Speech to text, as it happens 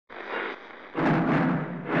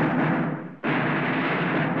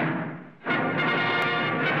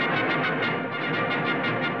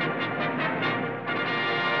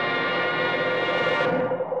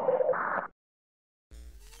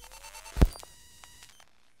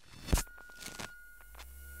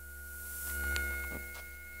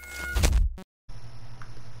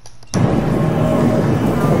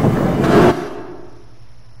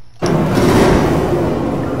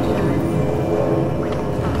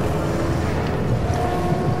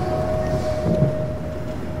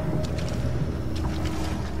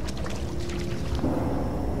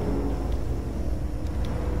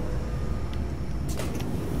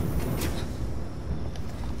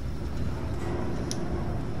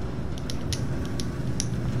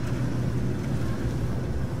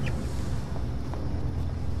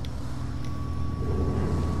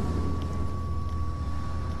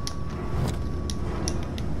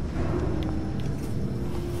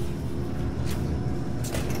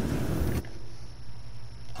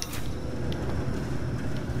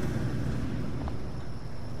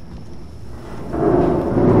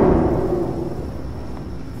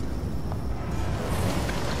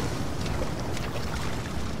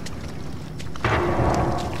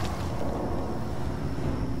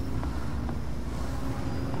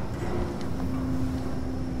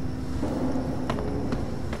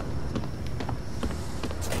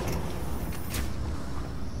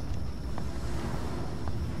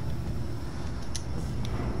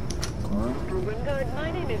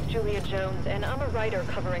My name is Julia Jones, and I'm a writer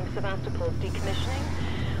covering Sevastopol's decommissioning.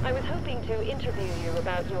 I was hoping to interview you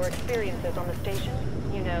about your experiences on the station.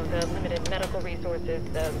 You know, the limited medical resources,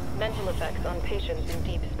 the mental effects on patients in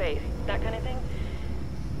deep space, that kind of thing.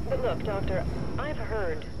 But look, Doctor, I've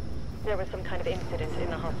heard there was some kind of incident in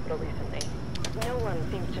the hospital recently. No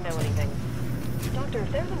one seems to know anything. Doctor,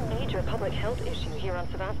 if there's a major public health issue here on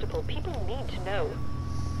Sevastopol, people need to know.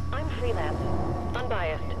 I'm freelance,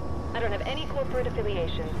 unbiased. I don't have any corporate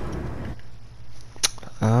affiliations.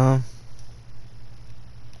 Let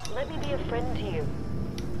me be a friend to you.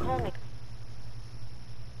 Call me.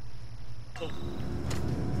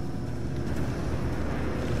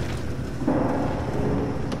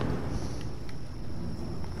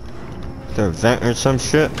 Is there a vent or some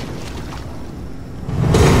shit?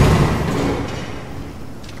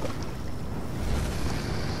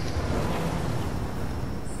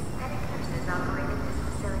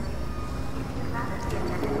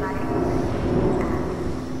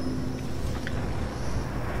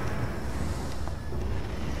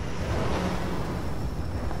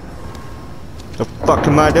 The fuck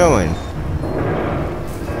am I doing?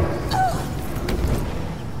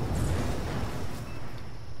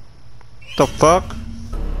 The fuck?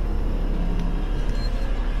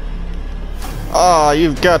 Oh,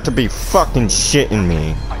 you've got to be fucking shitting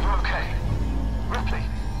me. Are you okay? Ripley?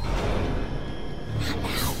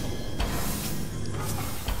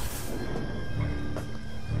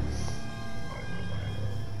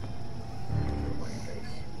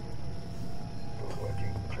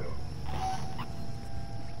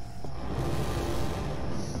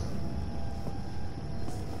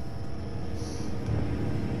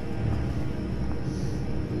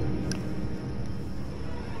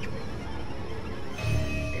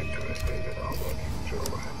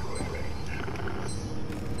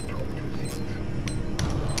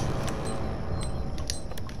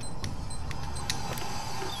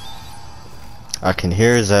 I can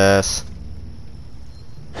hear his ass.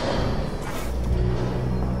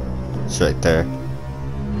 It's right there.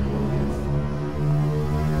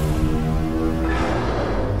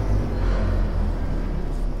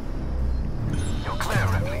 You're clear,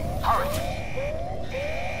 Ripley. Hurry.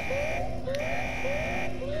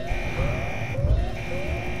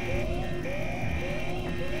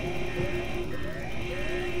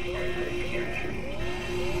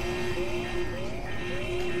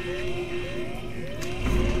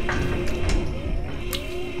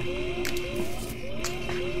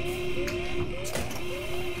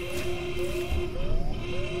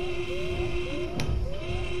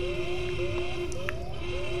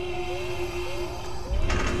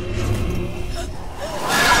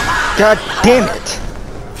 God damn it!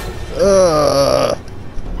 Ugh.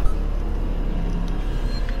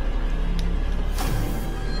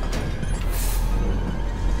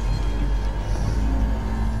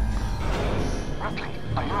 Ripley,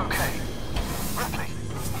 are you okay? Ripley?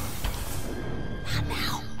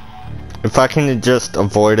 If I can just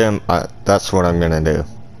avoid him, that's what I'm gonna do.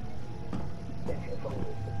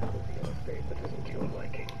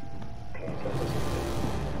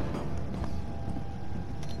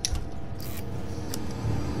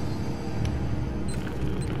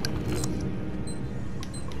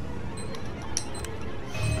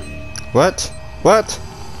 What? What?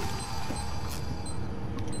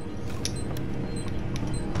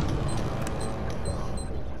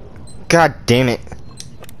 God damn it.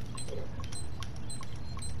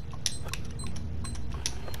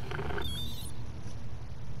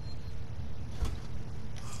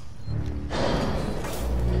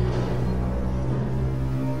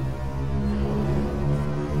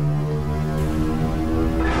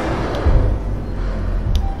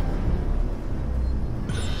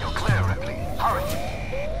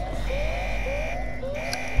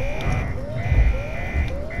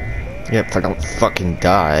 Yep, if I don't fucking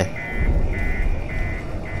die.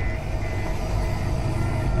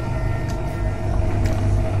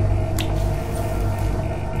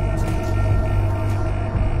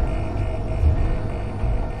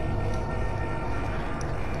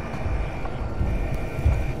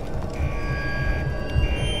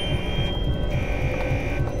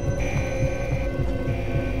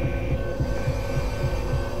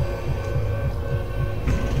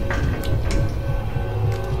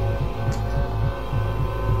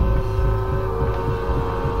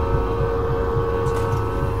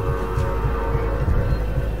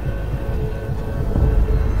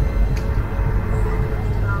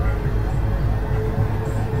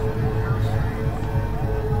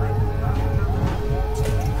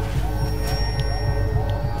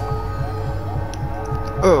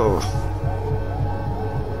 Oh.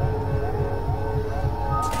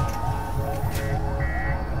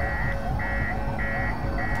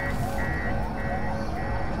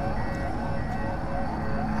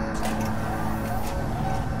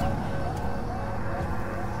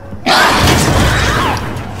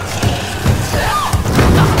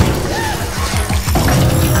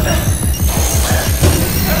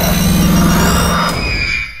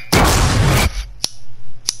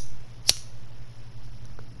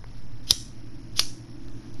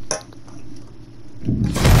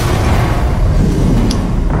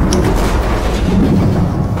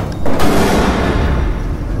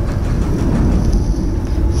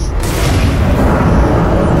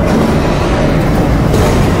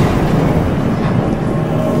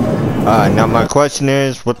 question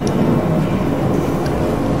is, what?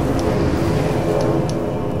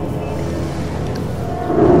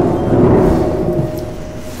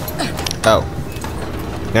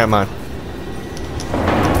 Oh, never mind.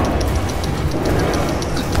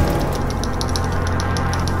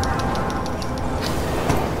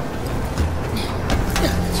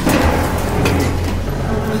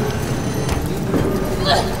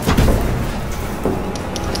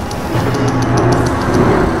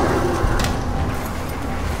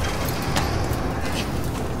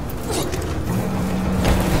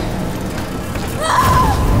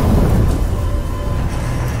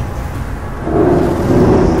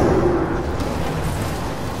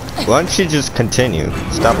 Why don't you just continue?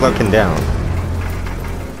 Stop looking down.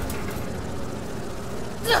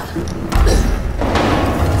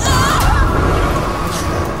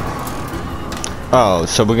 Oh,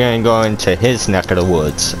 so we're gonna go into his neck of the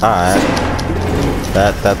woods. Alright.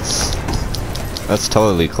 That's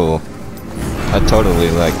totally cool. I totally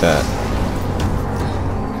like that.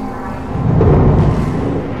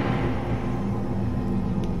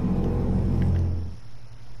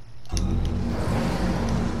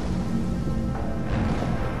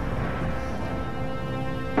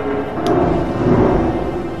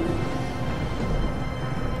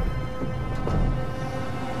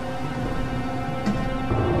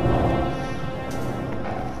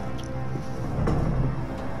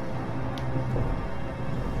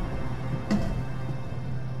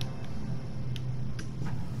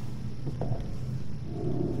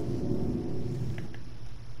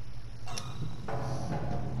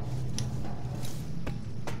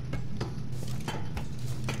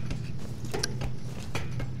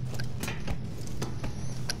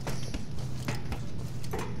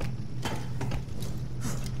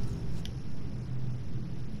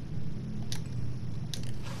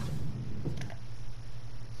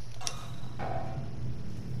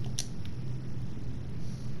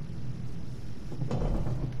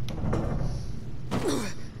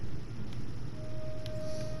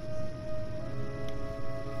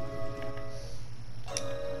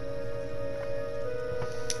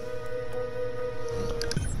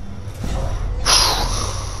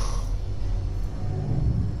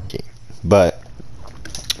 But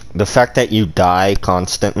the fact that you die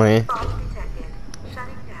constantly,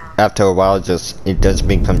 after a while, it does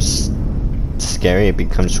become scary. It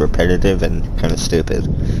becomes repetitive and kind of stupid.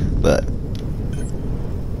 But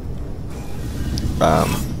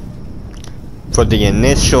for the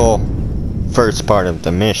initial first part of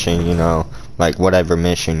the mission, you know, like whatever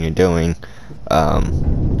mission you're doing,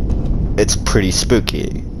 it's pretty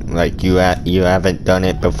spooky. Like you haven't done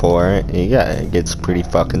it before, yeah, it gets pretty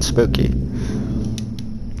fucking spooky.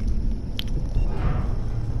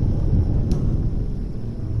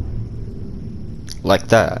 Like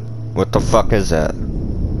that. What the fuck is that?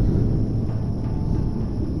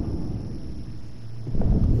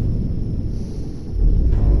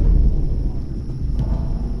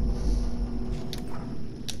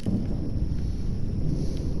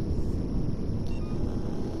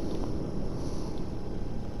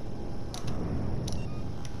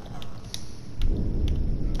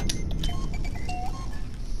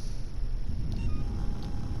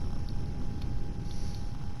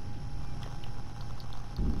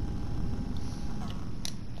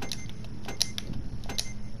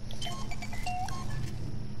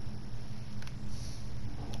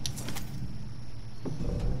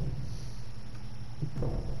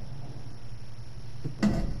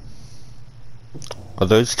 Are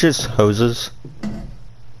those just hoses?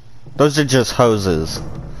 Those are just hoses.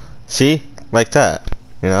 See? Like that.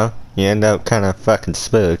 You know? You end up kind of fucking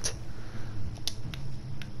spooked.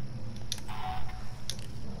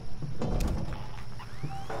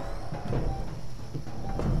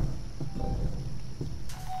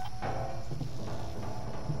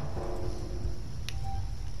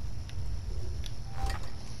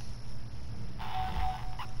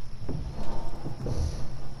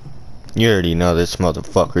 You already know this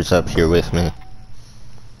motherfucker's up here with me.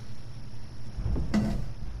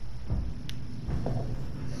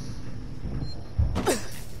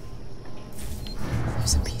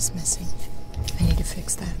 There's a piece missing. I need to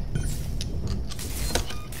fix that.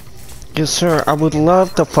 Yes, sir, I would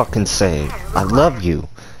love to fucking say, I love you.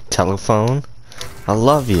 Telephone, I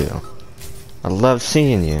love you. I love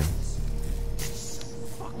seeing you.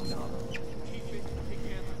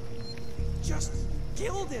 Just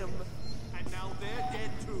killed him, and now they're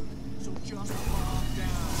dead too. So just calm down.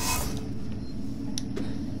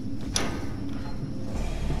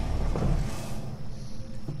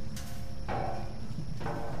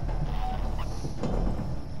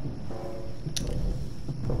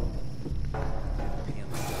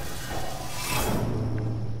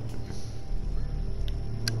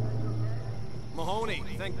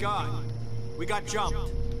 Thank God. We got jumped.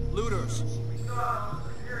 Looters.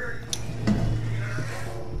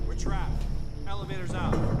 We're trapped. Elevator's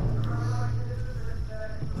out.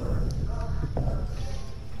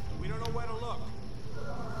 We don't know where to look.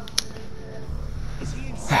 Is he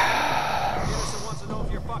insane? Anderson wants to know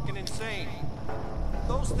if you're fucking insane.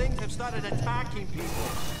 Those things have started attacking people.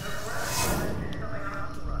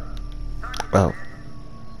 Oh.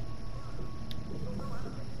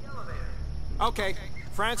 Okay,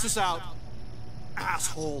 Francis out.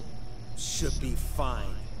 Asshole. Should be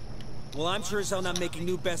fine. Well, I'm sure as hell not making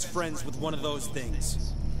new best friends with one of those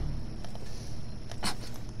things.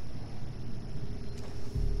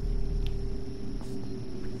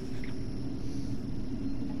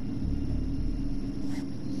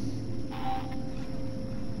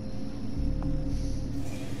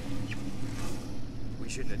 We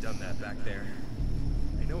shouldn't have done that back there.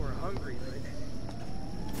 I know we're hungry, but...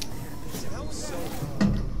 That was so...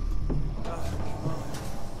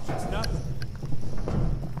 it's nothing.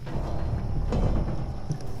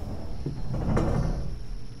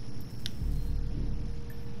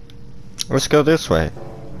 Let's go this way.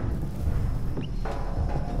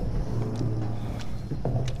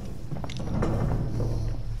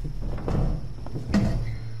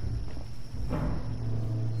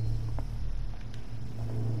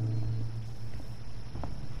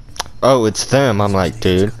 Oh, it's them. I'm like,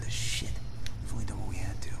 dude. Shit. If only done what we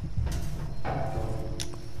had to.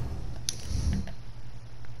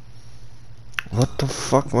 What the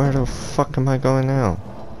fuck? Where the fuck am I going now?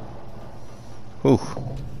 Ooh.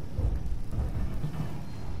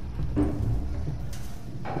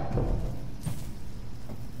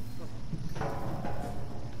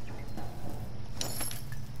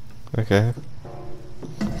 Okay.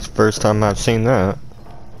 It's the first time I've seen that.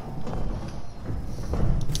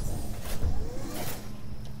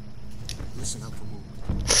 Listen up for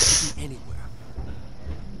movement. Could be anywhere.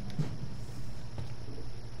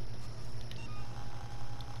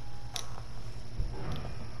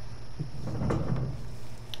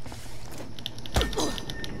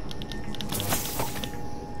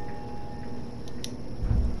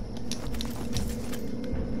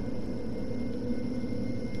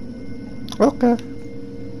 Okay.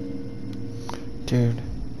 Dude.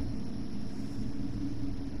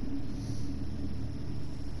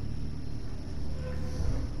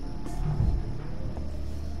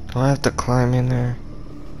 Do I have to climb in there?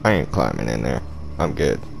 I ain't climbing in there. I'm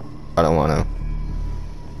good. I don't wanna.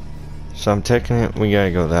 So I'm taking it, we gotta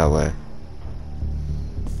go that way.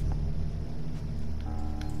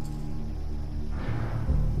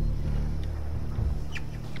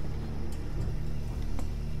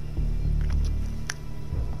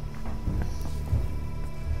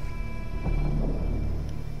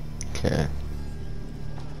 Okay.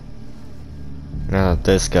 Now that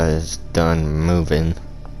this guy is done moving,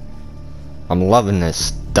 I'm loving this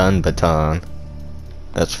stun baton.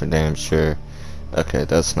 That's for damn sure. Okay,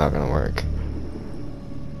 that's not gonna work.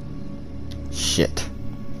 Shit.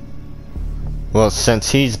 Well, since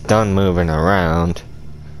he's done moving around,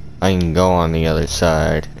 I can go on the other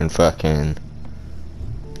side and fucking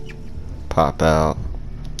pop out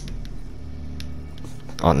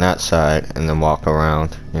on that side and then walk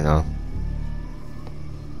around, you know.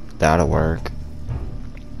 That'll work.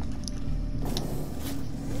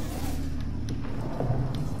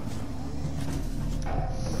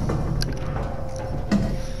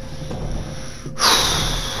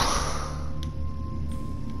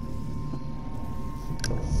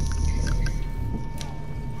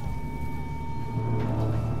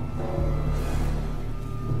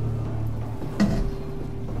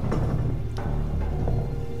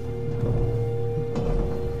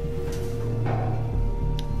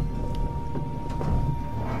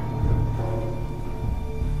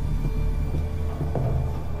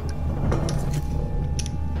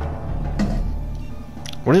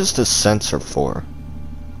 What is the sensor for?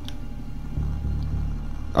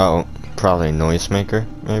 Oh, probably a noisemaker,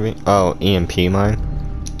 maybe? Oh, EMP mine?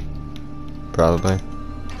 Probably.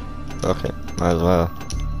 Okay, might as well.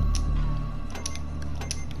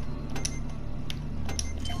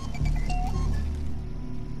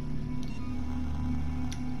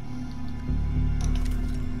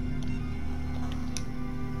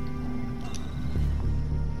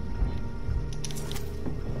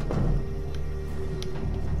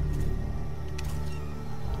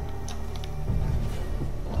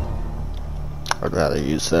 I'd rather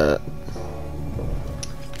use that.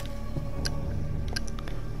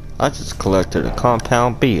 I just collected a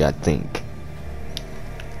compound B, I think.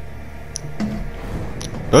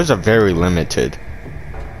 Those are very limited,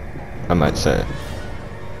 I might say.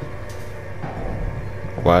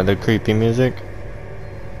 Why the creepy music?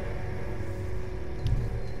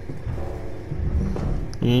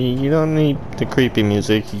 You don't need the creepy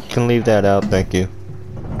music. You can leave that out, thank you.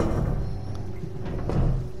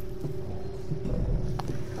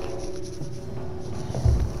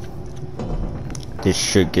 This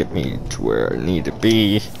should get me to where I need to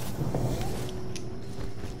be.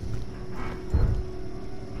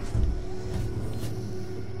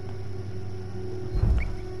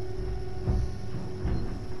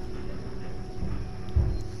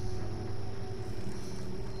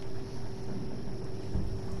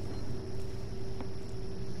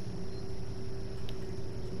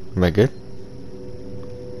 Am I good?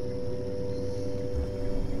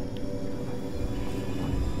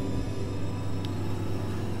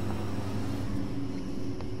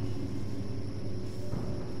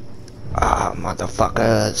 Ah,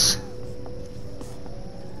 motherfuckers.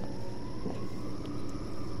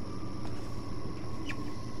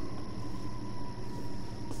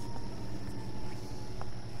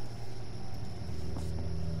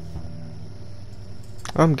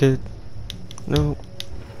 I'm good. Nope.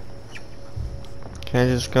 Can I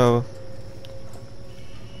just go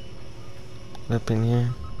up in here?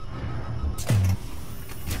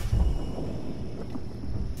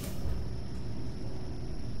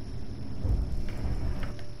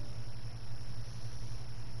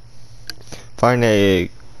 Find a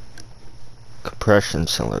compression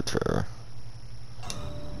cylinder.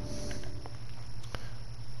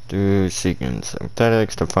 Do seeking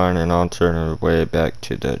synthetics to find an alternative way back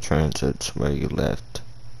to the transits where you left.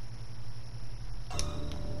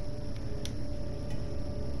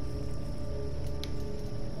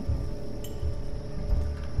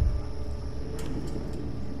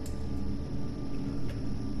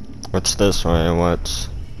 What's this way? What's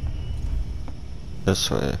this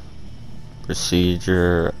way?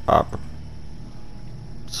 Procedure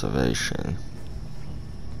observation.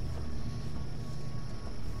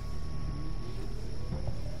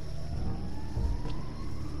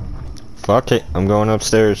 Fuck it, I'm going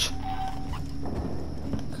upstairs.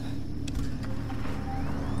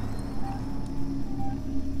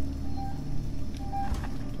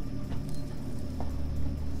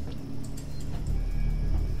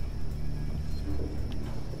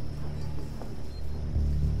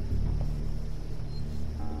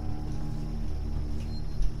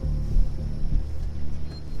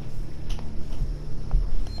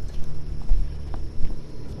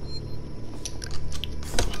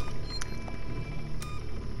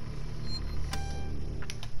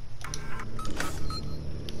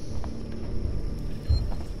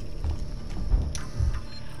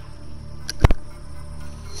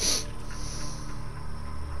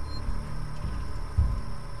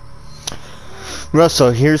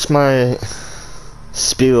 Russell, here's my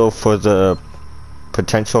spiel for the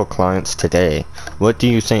potential clients today. What do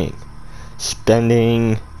you think?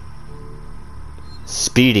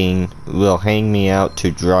 Speeding will hang me out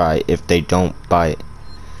to dry if they don't bite.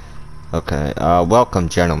 Okay, welcome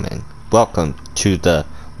gentlemen. Welcome to the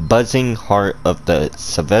buzzing heart of the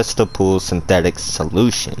Sevastopol synthetic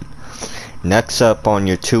solution. Next up on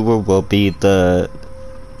your tour will be the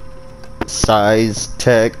Size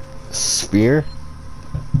Tech Sphere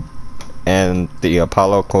and the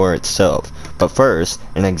Apollo core itself. But first,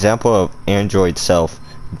 an example of Android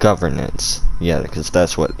self-governance. Yeah, because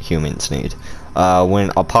that's what humans need.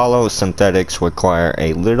 When Apollo synthetics require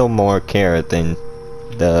a little more care than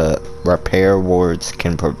the repair wards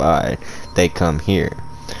can provide, they come here.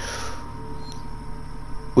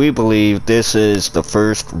 We believe this is the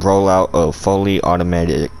first rollout of fully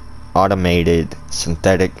automated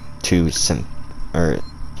synthetic to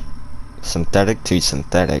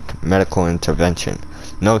synthetic medical intervention.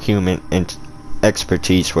 No human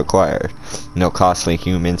expertise required. No costly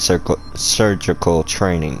human surgical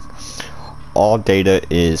training. All data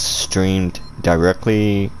is streamed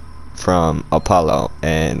directly from Apollo,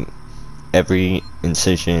 and every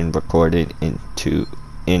incision recorded in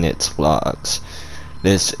its logs.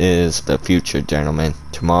 This is the future, gentlemen.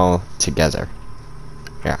 Tomorrow together.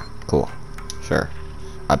 Yeah, cool. Sure.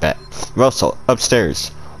 I bet. Russell,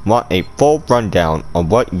 upstairs. Want a full rundown on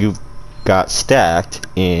what you've got stacked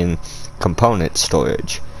in component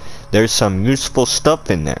storage. There's some useful stuff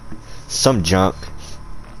in there. Some junk.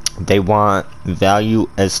 They want value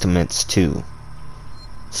estimates too.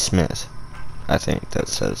 Smith. I think that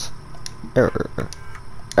says error.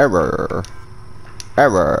 Error.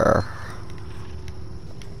 Error.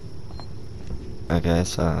 Okay,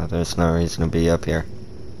 so there's no reason to be up here.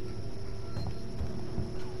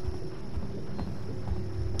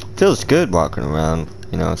 Feels good walking around,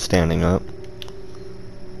 you know, standing up.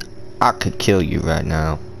 I could kill you right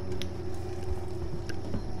now.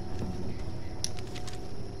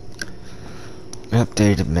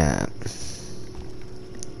 Updated map.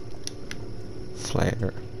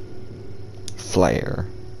 Flare. Flare.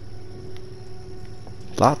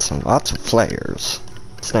 Lots and lots of flares.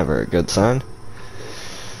 It's never a good sign.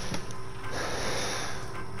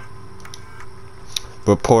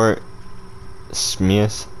 Report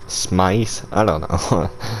Smith, I don't know.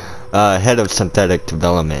 Head of synthetic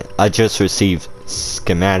development. I just received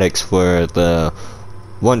schematics for the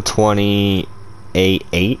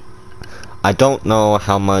 128.8. I don't know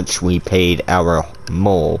how much we paid our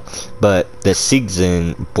mole, but the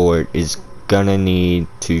season board is gonna need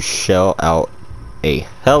to shell out a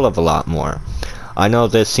hell of a lot more. I know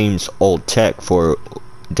this seems old tech for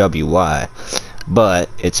WI, but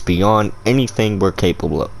it's beyond anything we're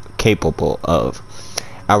capable of.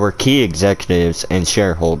 Our key executives and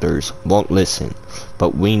shareholders won't listen,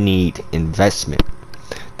 but we need investment.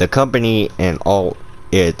 The company and all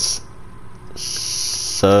its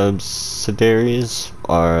subsidiaries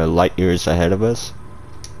are light years ahead of us.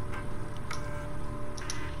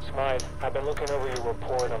 Smythe, I've been looking over your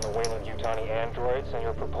report on the Wayland-Yutani androids and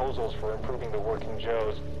your proposals for improving the working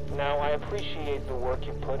Joes. Now, I appreciate the work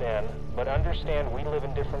you put in, but understand we live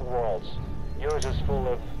in different worlds. Yours is full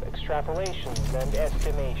of extrapolations and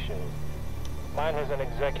estimations. Mine has an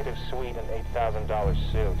executive suite and $8,000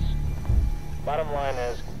 suits. Bottom line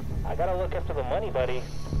is, I gotta look after the money, buddy.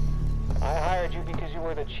 I hired you because you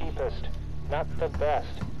were the cheapest, not the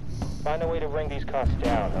best. Find a way to bring these costs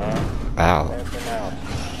down, huh? Ow. Dancing out.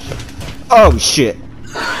 Oh shit!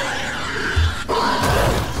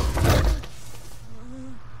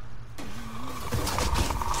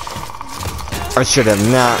 I should have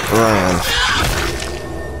not run.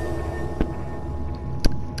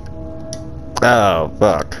 Oh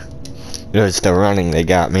fuck. It was the running that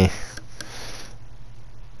got me.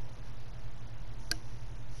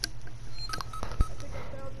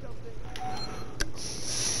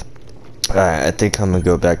 Alright, I think I'm gonna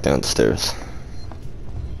go back downstairs.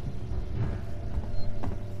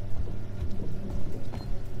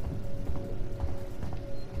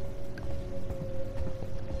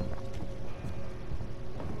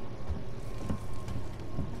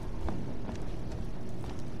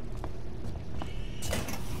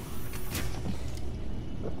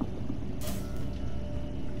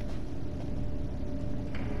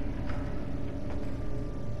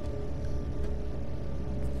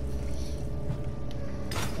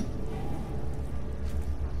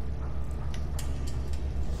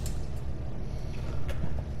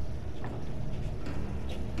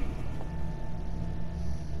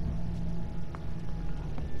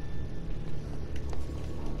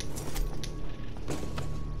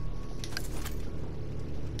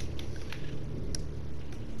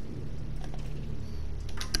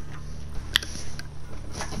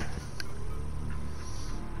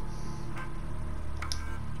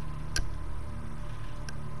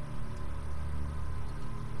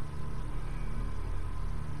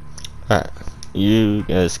 Alright, you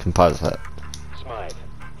guys can pause that. Smythe,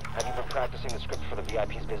 have you been practicing the script for the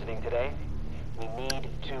VIPs visiting today? We need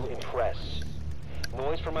to impress.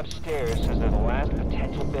 Noise from upstairs says they're the last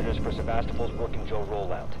potential bidders for Sevastopol's Working Joe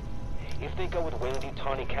rollout. If they go with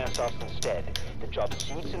Wayland-Yutani cast-offs instead, the job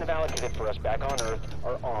seats and have allocated for us back on Earth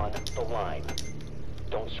are on the line.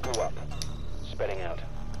 Don't screw up. Spreading out.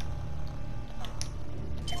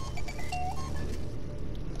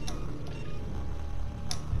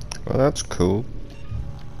 Well, that's cool.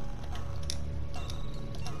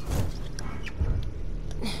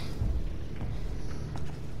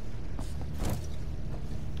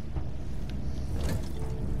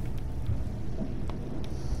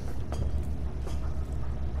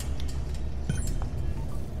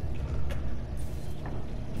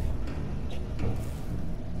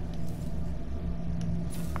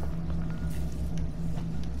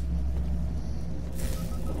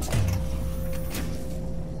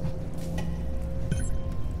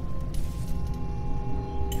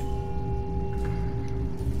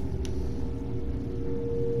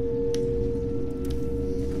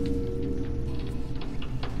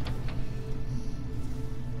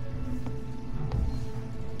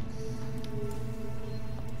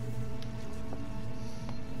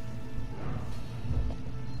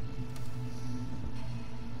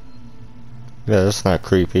 Yeah, that's not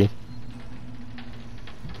creepy.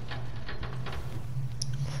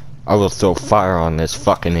 I will throw fire on this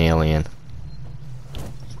fucking alien.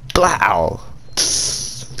 Blow!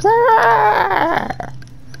 I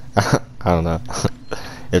don't know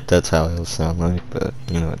if that's how it'll sound like, but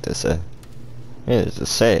you know what they say. It is a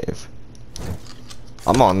save.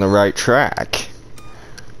 I'm on the right track.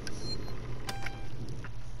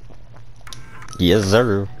 Yes,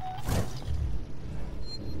 sir.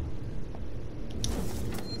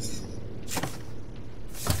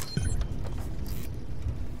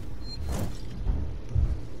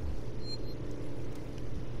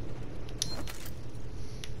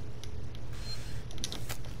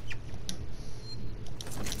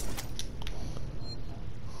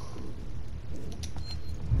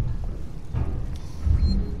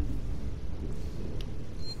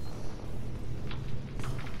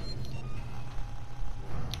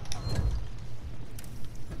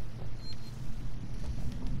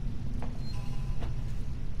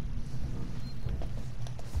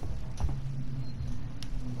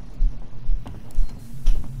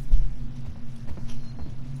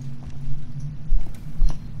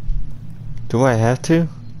 Do I have to?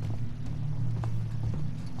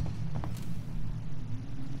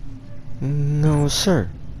 No, sir.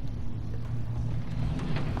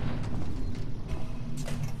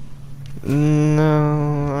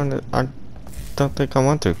 No, I don't think I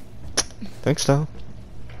want to. Thanks, though.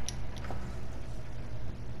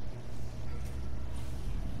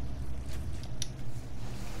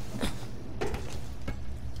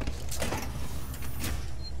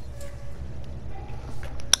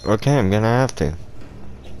 Okay, I'm gonna have to.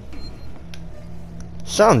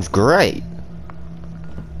 Sounds great.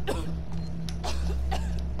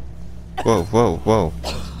 Whoa, whoa, whoa.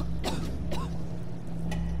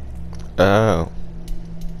 Oh.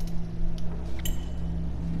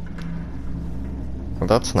 Well,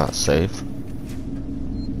 that's not safe.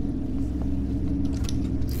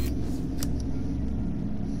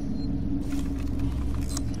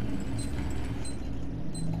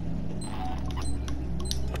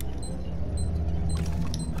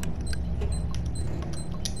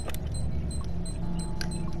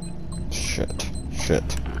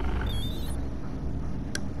 Shit.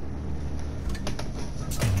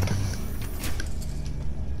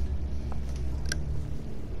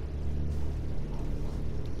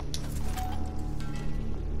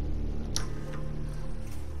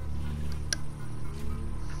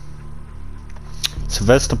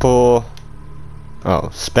 Sevastopol. Oh,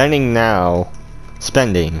 spending. Now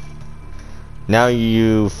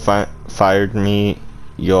you fired me.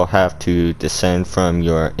 You'll have to descend from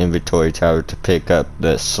your inventory tower to pick up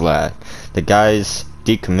the slack. The guys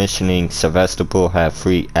decommissioning Sevastopol have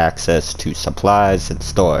free access to supplies and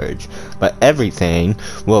storage, but everything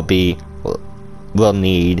will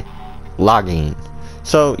need logging.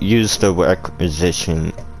 So use the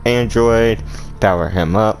requisition android, power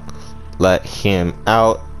him up, let him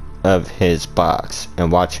out of his box,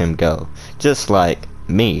 and watch him go. Just like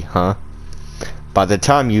me, huh? By the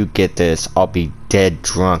time you get this, I'll be dead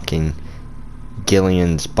drunk in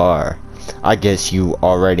Gillian's bar. I guess you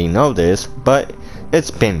already know this, but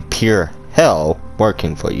it's been pure hell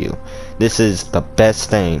working for you. This is the best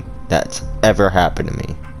thing that's ever happened to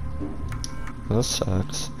me. That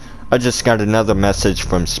sucks. I just got another message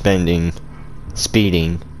from speeding,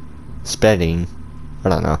 I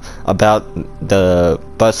don't know, about the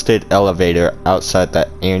busted elevator outside the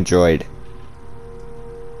Android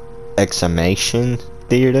Exhumation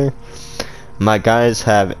Theater. My guys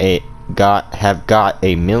have got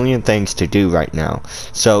a million things to do right now,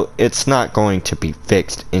 so it's not going to be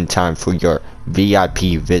fixed in time for your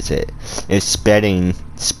VIP visit. If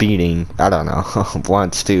speeding, I don't know,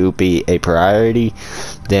 wants to be a priority,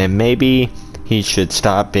 then maybe he should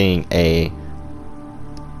stop being a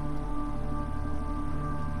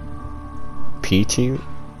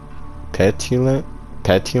petulant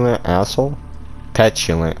asshole.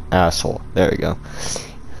 There we go.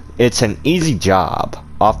 It's an easy job.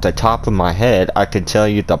 Off the top of my head, I can tell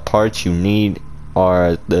you the parts you need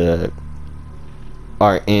are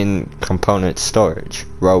in component storage.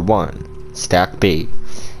 Row 1, stack B.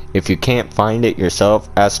 If you can't find it yourself,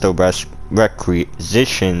 ask the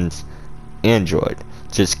requisitions android.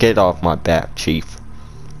 Just get off my back, Chief.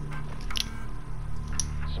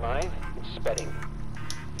 Smythe, it's Spedding.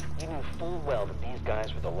 You knew full well that these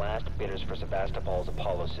guys were the last bidders for Sevastopol's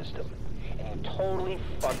Apollo system, and you totally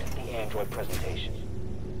fucked the android presentation.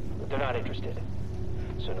 They're not interested.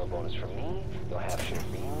 So no bonus from me, no half share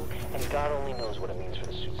for you, and God only knows what it means for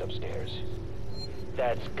the suits upstairs.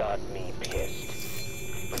 That's got me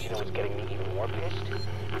pissed. But you know what's getting me even more pissed?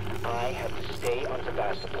 I have to stay on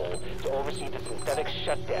Sevastopol to oversee the synthetic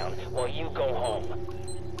shutdown while you go home.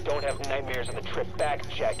 Don't have nightmares on the trip back,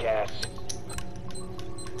 jackass.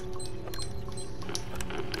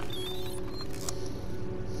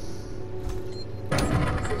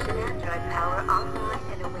 Precision android power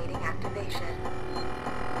offline and awaiting activation.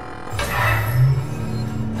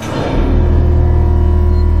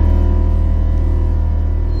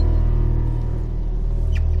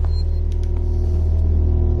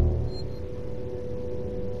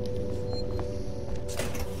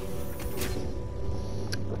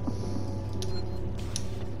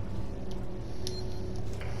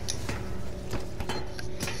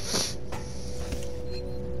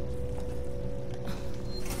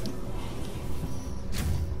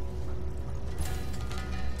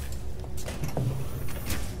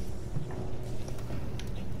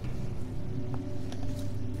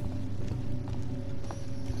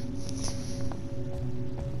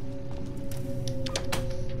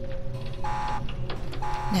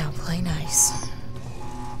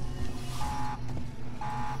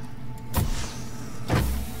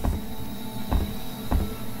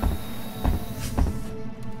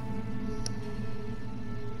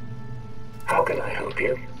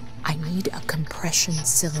 compression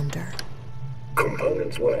cylinder.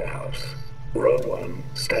 Components warehouse. Row 1,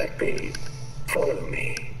 stack B. Follow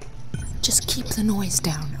me. Just keep the noise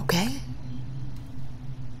down, okay?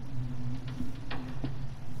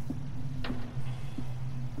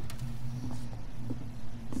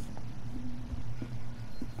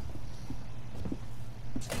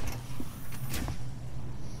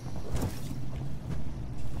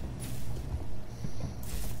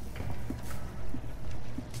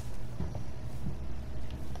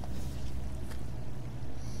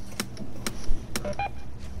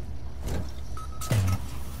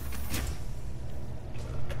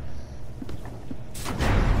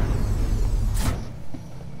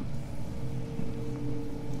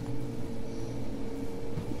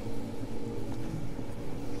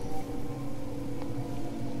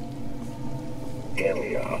 Here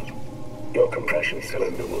we are. Your compression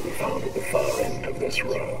cylinder will be found at the far end of this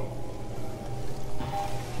row.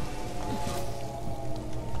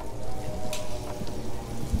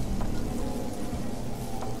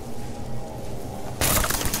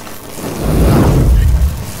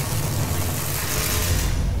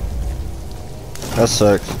 That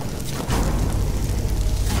sucks.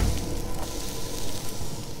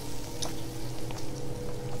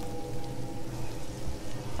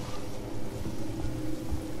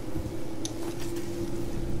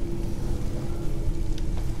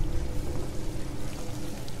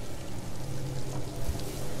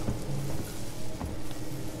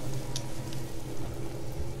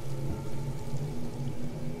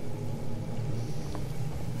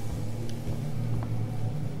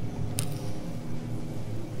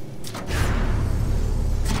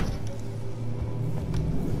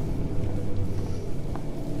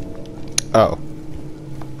 Oh.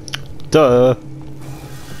 Duh.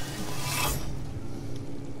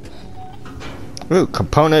 Ooh,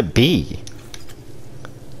 component B.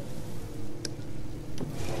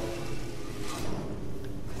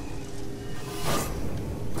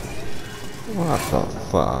 What the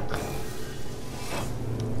fuck?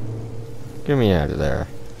 Get me out of there.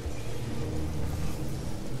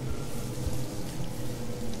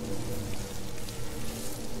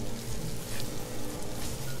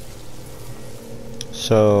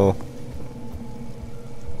 So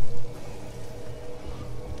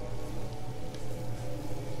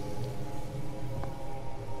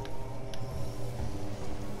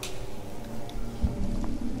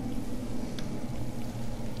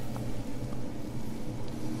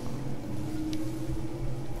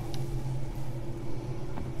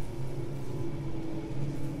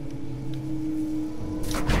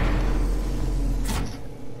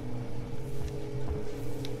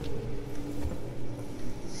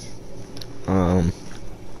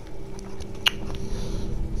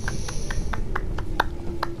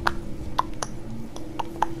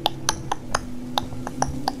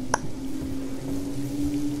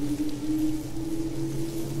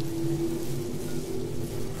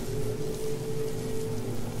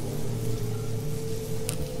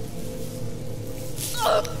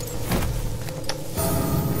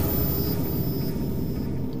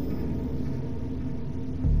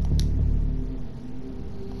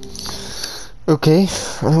okay,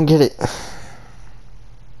 I don't get it.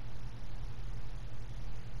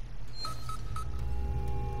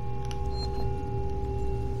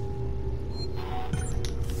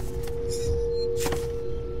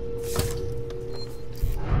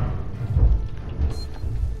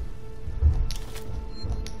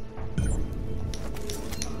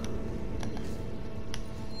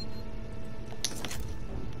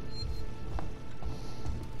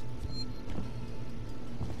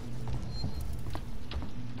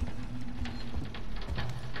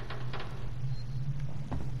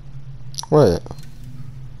 What?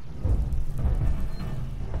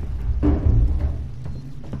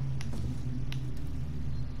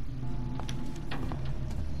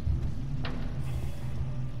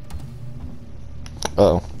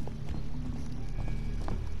 Uh-oh.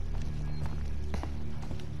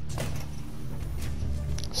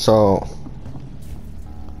 So,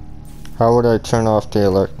 how would I turn off the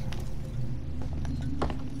alert?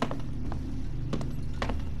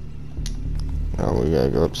 Oh, we gotta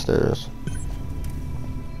go upstairs.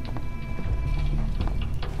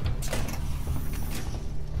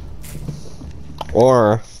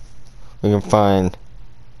 Or we can find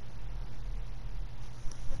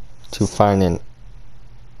an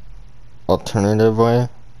alternative way.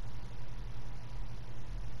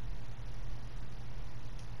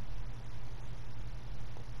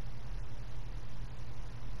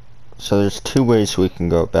 So there's two ways we can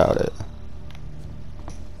go about it,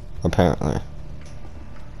 apparently.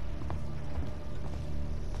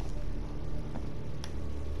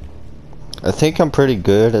 I think I'm pretty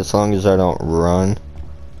good as long as I don't run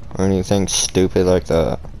or anything stupid like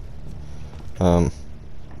that. I'm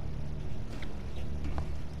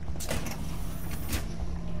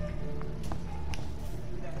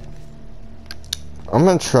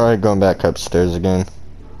gonna try going back upstairs again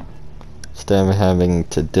instead of having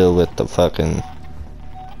to deal with the fucking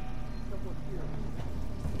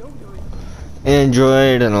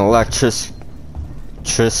Android and electricity,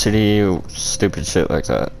 stupid shit like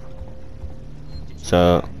that.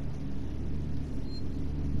 So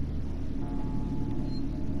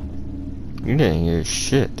you didn't hear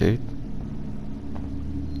shit, dude.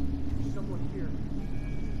 Someone here.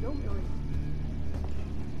 No, Billy.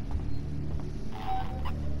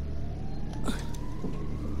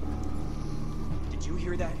 Did you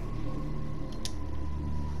hear that?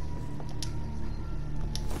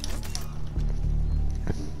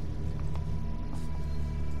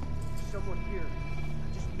 Someone here.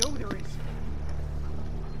 I just know there is.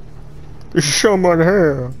 There's someone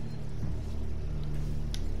here.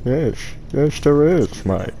 Yes, yes there is,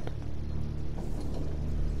 mate.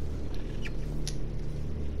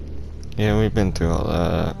 Yeah, we've been through all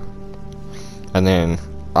that. And then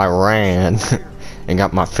I ran and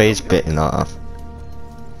got my face bitten off.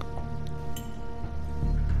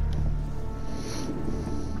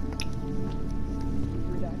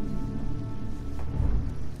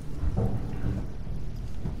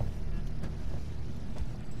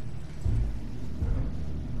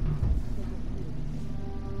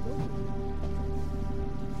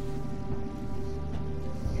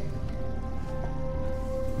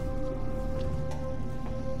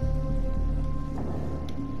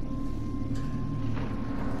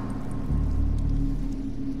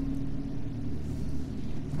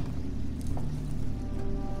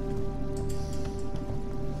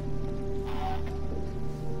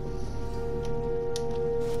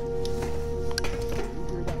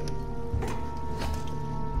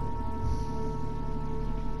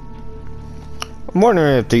 I'm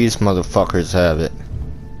wondering if these motherfuckers have it.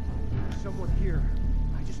 Someone here.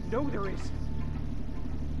 I just know there is.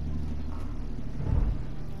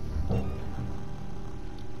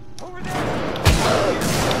 Over there.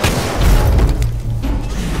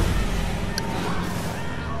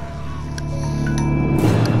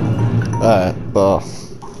 Alright, well,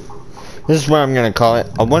 this is what I'm gonna call it.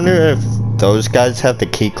 I wonder if those guys have the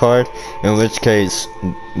key card, in which case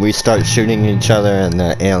we start shooting each other and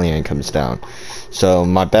the alien comes down. So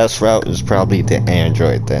my best route is probably the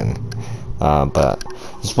android then. But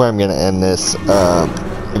this is where I'm gonna end this.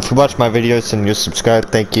 If you watch my videos and you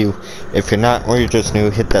subscribe, thank you. If you're not or you're just new,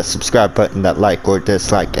 hit that subscribe button, that like or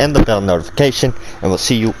dislike, and the bell notification, and we'll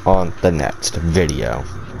see you on the next video.